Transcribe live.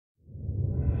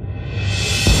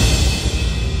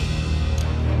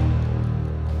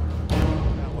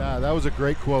That was a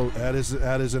great quote. That is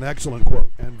an excellent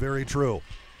quote and very true.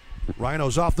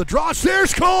 Rhinos off the draw. Sayre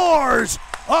scores!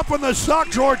 Up in the sock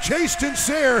drawer, Chasten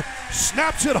Sayre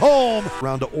snaps it home.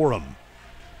 Round to Orem.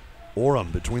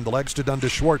 Orem between the legs to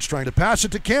Dundas Schwartz, trying to pass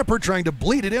it to Camper, trying to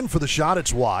bleed it in for the shot.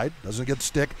 It's wide. Doesn't get the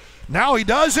stick. Now he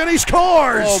does, and he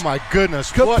scores! Oh my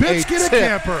goodness. Kopinski to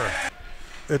Camper.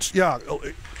 It's, yeah,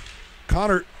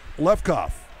 Connor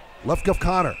Lefkoff. Lefkoff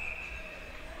Connor.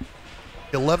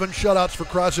 11 shutouts for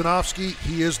Krasinovsky.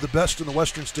 He is the best in the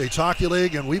Western States Hockey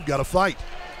League, and we've got to fight.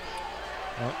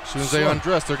 Well, as soon as they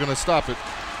undress, they're going to stop it.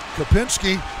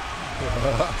 Kopinski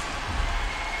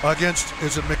against,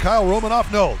 is it Mikhail Romanov?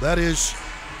 No, that is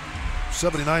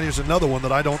 79. Is another one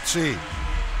that I don't see.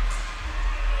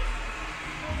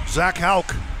 Zach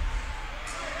Hauk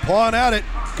pawing at it.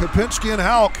 Kopinski and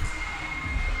Hauk.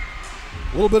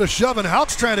 A little bit of shoving.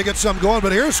 Hauk's trying to get something going,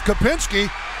 but here's Kopinski.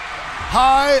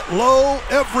 High, low,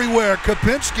 everywhere.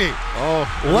 Kopinski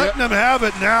letting him have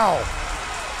it now.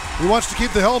 He wants to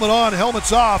keep the helmet on,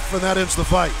 helmet's off, and that ends the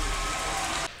fight.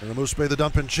 And the Moose Bay the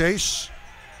dump and chase.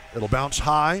 It'll bounce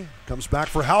high, comes back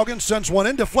for Haugen, sends one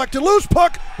in, deflected, loose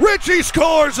puck. Ritchie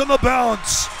scores on the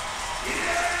bounce.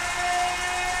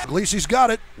 Puglisi's got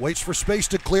it, waits for space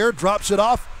to clear, drops it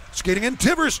off, skating in,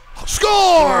 Tivers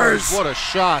scores! What a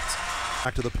shot.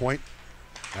 Back to the point,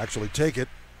 actually take it,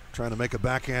 trying to make a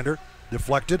backhander,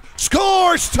 deflected,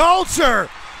 scores, Stalzer!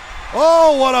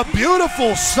 Oh, what a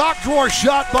beautiful sock drawer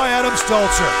shot by Adam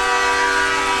Stalzer.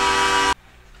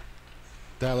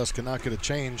 Dallas cannot get a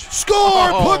change. Score,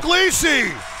 Puglisi!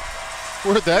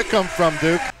 Where'd that come from,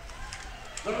 Duke?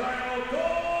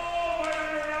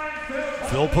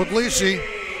 Phil Puglisi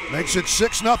makes it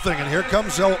 6-0, and here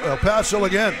comes El Paso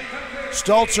again.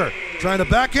 Stalzer trying to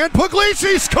backhand,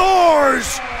 Puglisi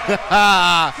scores!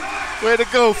 Way to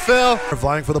go, Phil.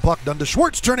 Vying for the puck, Dundas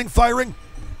Schwartz turning, firing,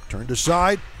 turned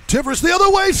aside, Tivers the other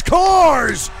way,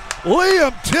 scores!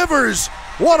 Liam Tivers,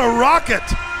 what a rocket!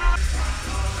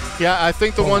 Yeah, I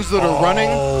think the ones that are running.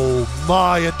 Oh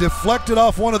my, it deflected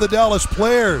off one of the Dallas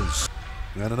players.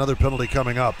 And another penalty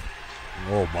coming up.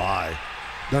 Oh my.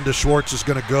 Dundas Schwartz is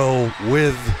going to go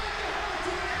with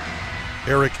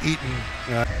Eric Eaton.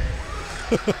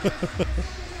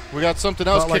 We got something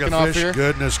else like kicking a fish. off here.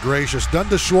 Goodness gracious.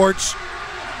 Dundas Schwartz,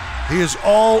 he is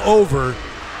all over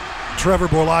Trevor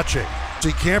Borlacek.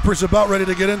 See, Camper's about ready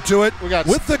to get into it. We got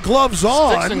with the gloves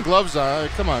on. Sticks and gloves on.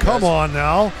 Come on, Come guys. on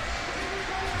now.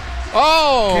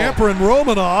 Oh! Camper and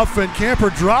Romanoff, and Camper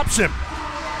drops him.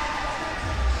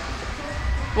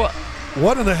 What?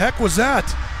 What in the heck was that?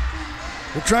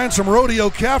 We're trying some rodeo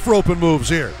calf roping moves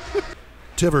here.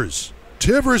 Tivers.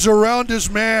 Tivers around his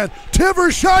man.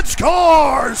 Tivers shot,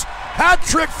 scores! Hat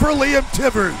trick for Liam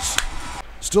Tivers.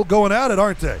 Still going at it,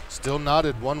 aren't they? Still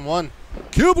knotted, 1-1.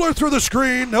 Kubler through the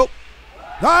screen. Nope.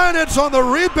 And it's on the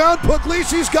rebound.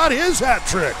 Puglisi's got his hat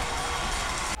trick.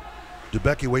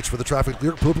 DeBecke waits for the traffic.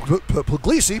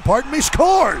 Puglisi, pardon me,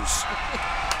 scores.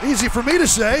 Easy for me to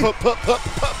say.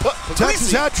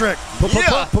 Texas hat trick.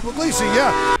 Puglisi,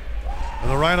 yeah. And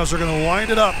the Rhinos are going to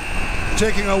wind it up,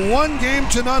 taking a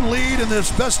 1-0 lead in this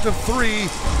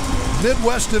best-of-3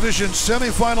 Midwest Division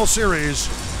Semifinal Series.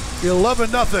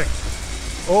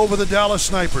 11-0 over the Dallas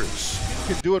Snipers.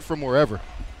 He can do it from wherever.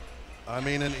 I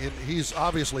mean, and he's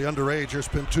obviously underage. Here's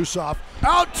Pintusov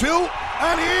out to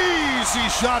an easy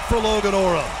shot for Logan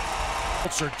Orem.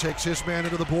 Stalzer takes his man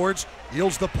into the boards,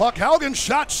 yields the puck. Haugen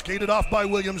shot skated off by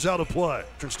Williams, out of play.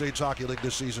 Western States Hockey League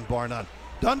this season, bar none.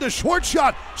 Dundas Schwartz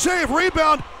shot, save,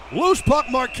 rebound, loose puck.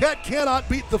 Marquette cannot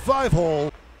beat the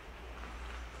 5-hole.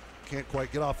 Can't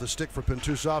quite get off the stick for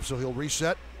Pintusov, so he'll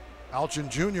reset. Alchin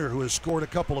Jr., who has scored a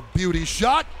couple of beauties,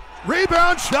 shot.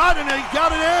 Rebound shot, and he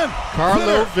got it in.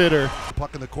 Carlo Vitter.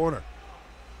 Puck in the corner.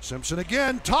 Simpson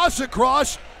again, toss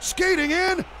across, skating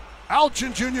in.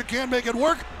 Alchin Jr. can't make it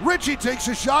work. Ritchie takes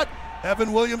a shot.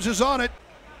 Evan Williams is on it.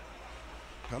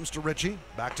 Comes to Ritchie,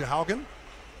 back to Haugen.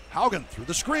 Haugen through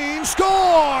the screen,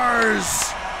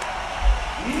 scores!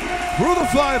 Through the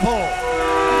 5-hole.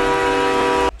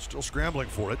 Still scrambling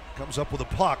for it, comes up with a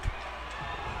puck.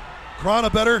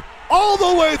 Cronabetter all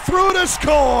the way through to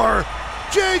score!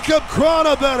 Jacob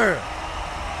Cronabetter.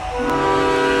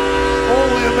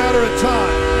 Only a matter of time.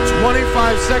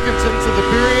 25 seconds into the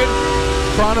period.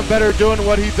 Cronabetter doing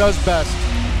what he does best.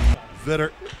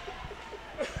 Vitter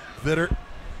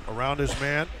around his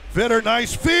man. Vitter,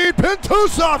 nice feed.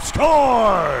 Pintusov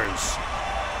scores.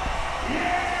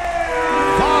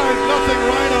 5-0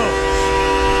 Rhinos.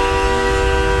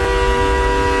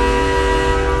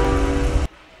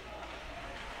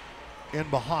 In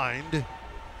behind.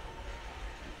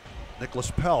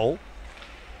 Nicholas Pell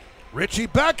Ritchie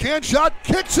backhand shot,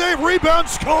 kick save, rebound,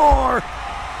 score!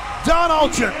 Don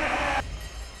Alchin.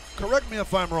 Correct me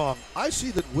if I'm wrong. I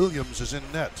see that Williams is in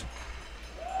net.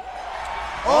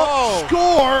 Oh,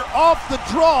 score off the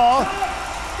draw.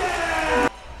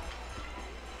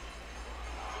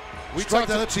 We talked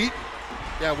about that's Eaton.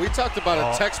 Yeah, we talked about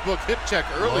a textbook hip check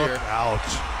earlier. Look out.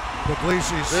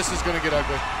 Puglisi's. This is going to get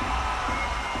ugly.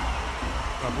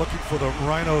 I'm looking for the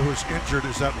Rhino who's injured.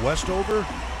 Is that Westover?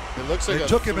 It looks like they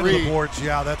took him into the boards.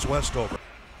 Yeah, that's Westover.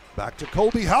 Back to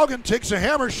Kobe. Haugen takes a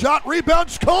hammer shot, rebound,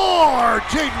 score!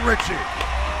 Jaden Ritchie.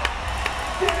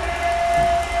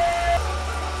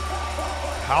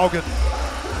 Haugen.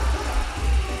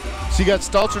 So you got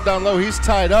Stalter down low. He's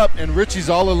tied up, and Ritchie's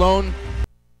all alone.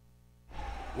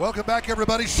 Welcome back,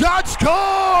 everybody. Shot,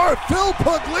 score! Phil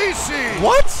Puglisi.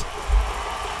 What?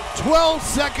 12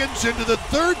 seconds into the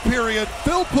third period,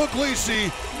 Phil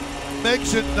Puglisi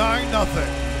makes it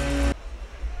 9-0.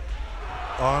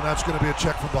 Oh, and that's going to be a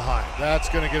check from behind. That's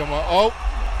going to get him. Oh.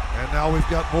 And now we've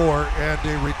got more and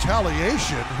a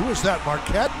retaliation. Who is that,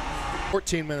 Marquette?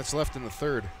 14 minutes left in the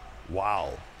third.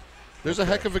 Wow. There's a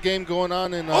heck of a game going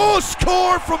on in.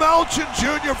 Score from Alchin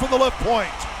Jr. from the left point.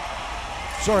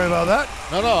 Sorry about that.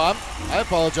 No, I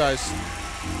apologize.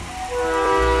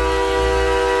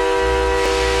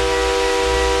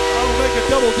 That'll make it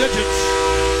double digits.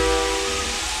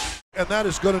 And that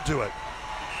is going to do it.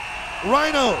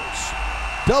 Rhinos,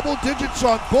 double digits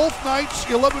on both nights.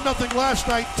 11-0 last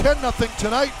night, 10-0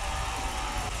 tonight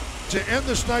to end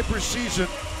the Snipers season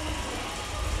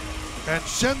and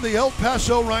send the El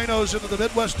Paso Rhinos into the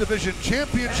Midwest Division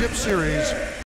Championship Series.